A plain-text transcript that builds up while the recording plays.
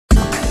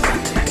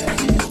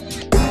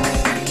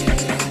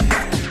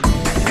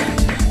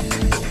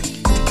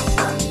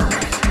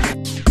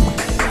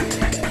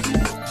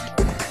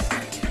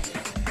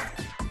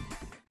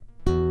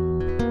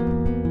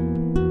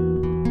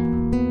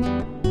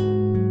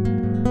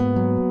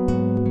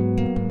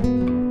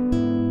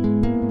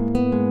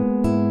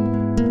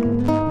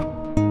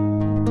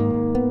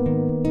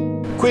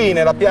qui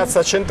nella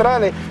piazza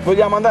centrale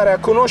vogliamo andare a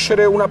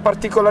conoscere una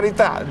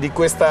particolarità di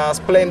questa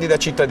splendida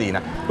cittadina.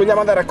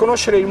 Vogliamo andare a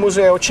conoscere il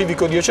Museo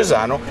Civico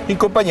Diocesano in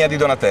compagnia di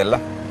Donatella.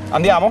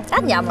 Andiamo?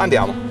 Andiamo.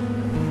 Andiamo.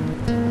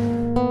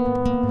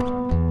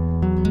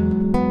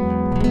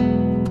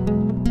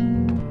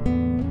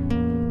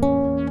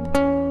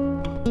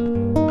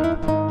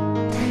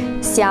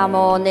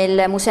 Siamo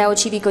nel Museo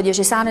Civico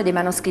Diocesano dei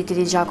Manoscritti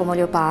di Giacomo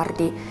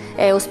Leopardi.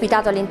 È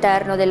ospitato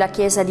all'interno della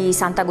Chiesa di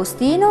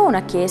Sant'Agostino,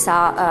 una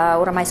chiesa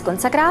oramai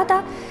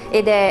sconsacrata,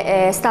 ed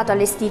è stato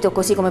allestito,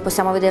 così come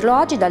possiamo vederlo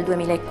oggi, dal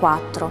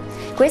 2004.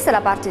 Questa è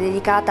la parte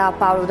dedicata a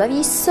Paolo da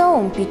Visso,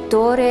 un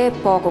pittore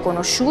poco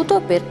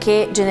conosciuto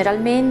perché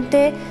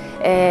generalmente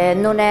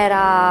non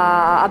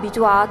era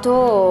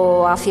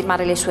abituato a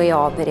firmare le sue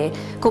opere.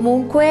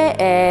 Comunque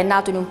è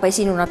nato in un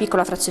paesino, in una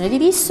piccola frazione di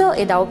Visso,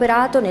 ed ha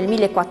operato nel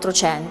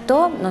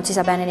 1400, non si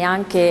sa bene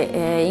neanche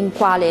in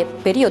quale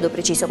periodo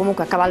preciso,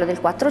 comunque a cavallo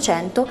del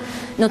 400,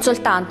 non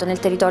soltanto nel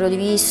territorio di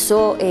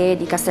Visso e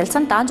di Castel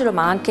Sant'Angelo,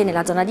 ma anche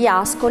nella zona di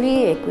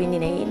Ascoli e quindi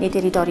nei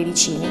territori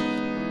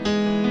vicini.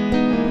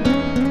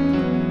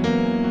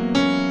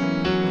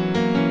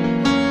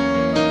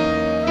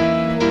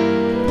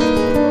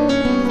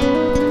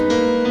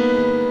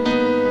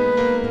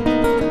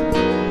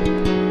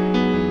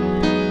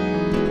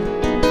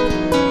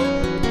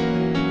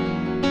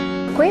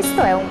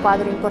 Questo è un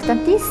quadro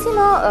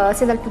importantissimo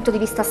sia dal punto di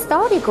vista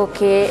storico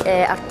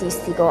che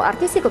artistico.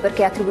 Artistico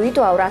perché è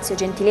attribuito a Orazio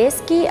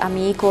Gentileschi,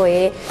 amico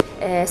e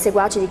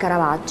seguace di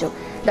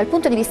Caravaggio. Dal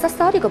punto di vista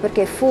storico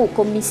perché fu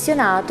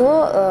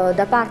commissionato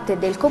da parte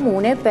del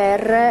comune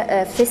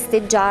per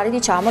festeggiare,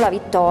 diciamo, la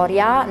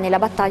vittoria nella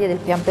battaglia del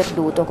Pian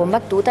Perduto,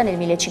 combattuta nel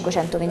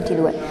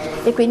 1522,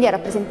 e quindi ha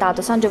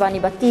rappresentato San Giovanni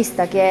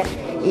Battista, che è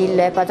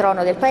il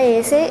patrono del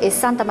paese, e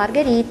Santa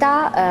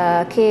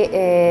Margherita,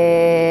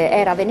 che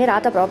era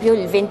venerata proprio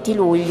il 20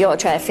 luglio,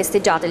 cioè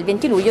festeggiata il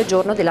 20 luglio,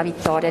 giorno della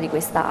vittoria di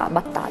questa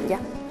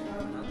battaglia.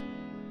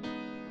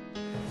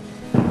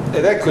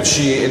 Ed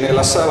eccoci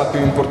nella sala più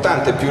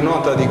importante, più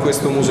nota di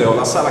questo museo,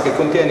 la sala che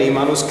contiene i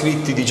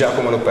manoscritti di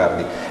Giacomo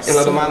Leopardi. E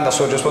la domanda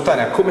sorge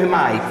spontanea: come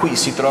mai qui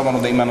si trovano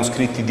dei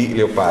manoscritti di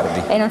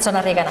Leopardi? E non sono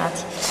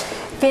arreganati.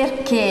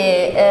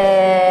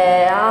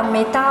 Perché a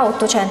metà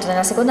 800,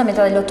 nella seconda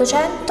metà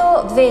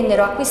dell'Ottocento,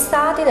 vennero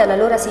acquistati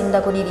dall'allora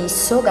sindaco di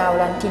Visso,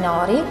 Gaulo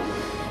Antinori.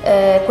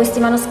 Questi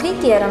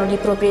manoscritti erano di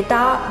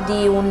proprietà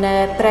di un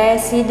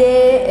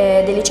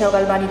preside del liceo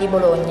Galvani di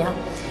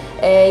Bologna.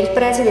 Il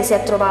preside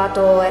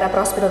era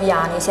Prospero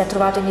Viani, si è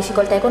trovato in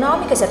difficoltà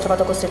economiche, si è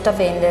trovato costretto a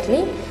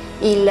venderli.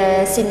 Il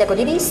sindaco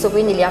di Visso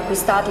quindi li ha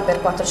acquistati per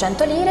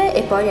 400 lire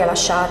e poi li ha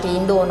lasciati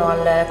in dono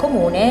al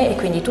comune, e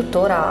quindi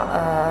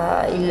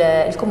tuttora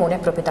il comune è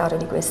proprietario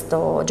di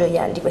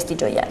questi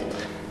gioielli.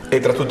 E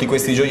tra tutti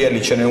questi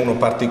gioielli ce n'è uno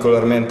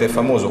particolarmente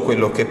famoso,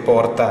 quello che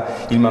porta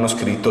il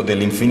manoscritto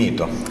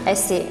dell'infinito. Eh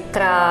sì,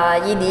 tra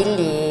gli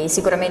idilli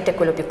sicuramente è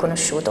quello più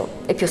conosciuto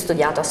e più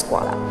studiato a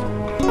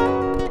scuola.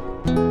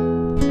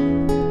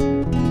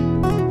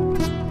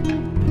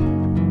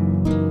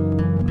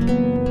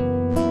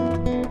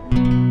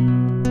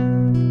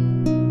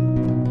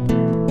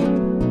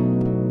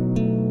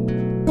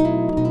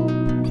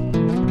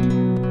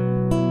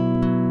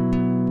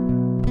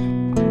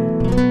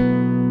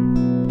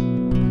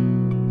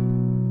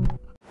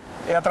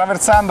 E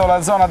attraversando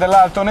la zona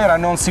dell'Alto Nera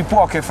non si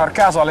può che far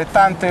caso alle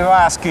tante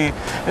vasche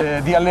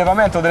di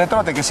allevamento delle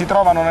trote che si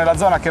trovano nella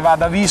zona che va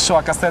da Visso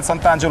a Castel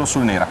Sant'Angelo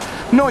sul Nera.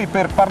 Noi,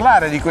 per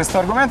parlare di questo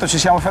argomento, ci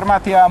siamo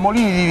fermati a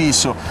Molini di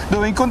Visso,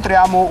 dove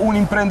incontriamo un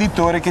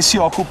imprenditore che si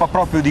occupa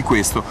proprio di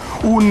questo,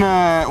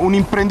 un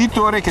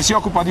imprenditore che si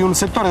occupa di un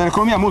settore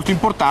dell'economia molto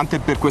importante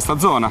per questa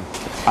zona.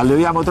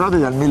 Alleviamo trote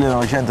dal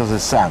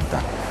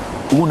 1960,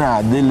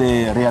 una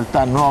delle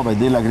realtà nuove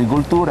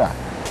dell'agricoltura,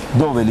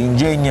 dove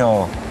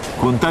l'ingegno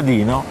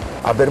contadino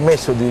ha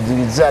permesso di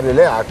utilizzare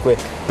le acque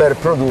per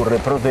produrre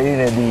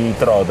proteine di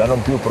trota,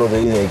 non più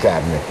proteine di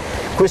carne.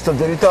 Questo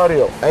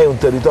territorio è un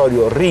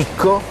territorio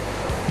ricco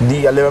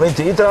di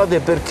allevamenti di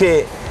trote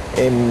perché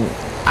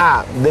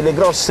ha delle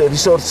grosse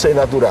risorse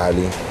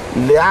naturali,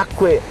 le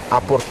acque a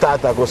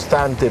portata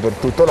costante per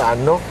tutto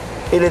l'anno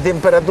e le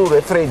temperature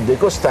fredde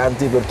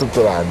costanti per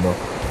tutto l'anno.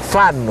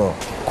 Fanno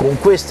con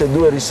queste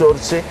due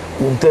risorse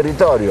un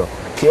territorio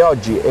che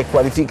oggi è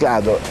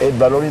qualificato e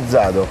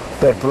valorizzato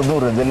per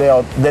produrre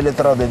delle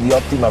trote di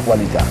ottima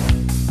qualità.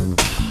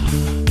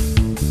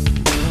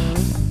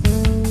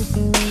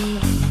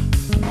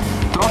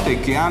 Trote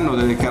che hanno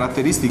delle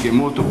caratteristiche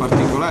molto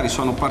particolari,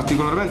 sono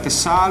particolarmente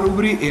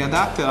salubri e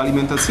adatte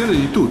all'alimentazione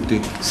di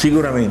tutti.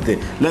 Sicuramente,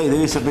 lei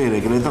deve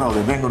sapere che le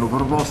trote vengono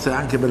proposte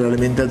anche per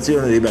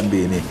l'alimentazione dei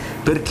bambini,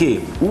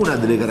 perché una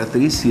delle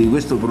caratteristiche di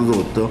questo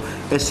prodotto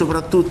è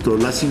soprattutto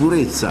la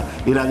sicurezza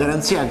e la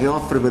garanzia che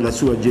offre per la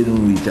sua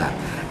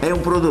genuinità. È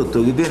un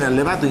prodotto che viene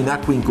allevato in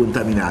acque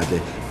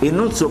incontaminate e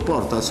non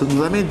sopporta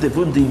assolutamente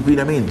fonti di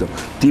inquinamento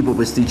tipo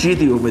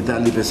pesticidi o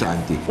metalli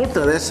pesanti.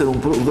 Oltre ad essere un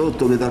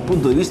prodotto che dal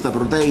punto di vista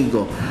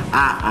proteico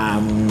ha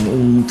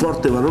un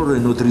forte valore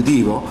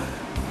nutritivo,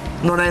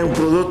 non è un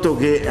prodotto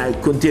che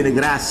contiene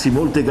grassi,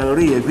 molte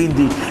calorie,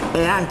 quindi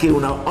è anche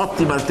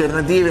un'ottima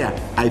alternativa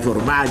ai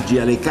formaggi,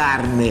 alle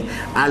carni,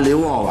 alle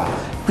uova.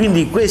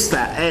 Quindi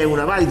questa è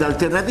una valida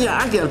alternativa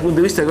anche dal punto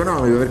di vista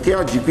economico, perché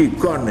oggi qui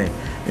con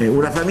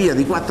una famiglia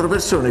di 4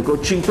 persone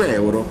con 5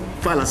 euro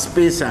fa la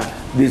spesa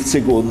del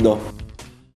secondo.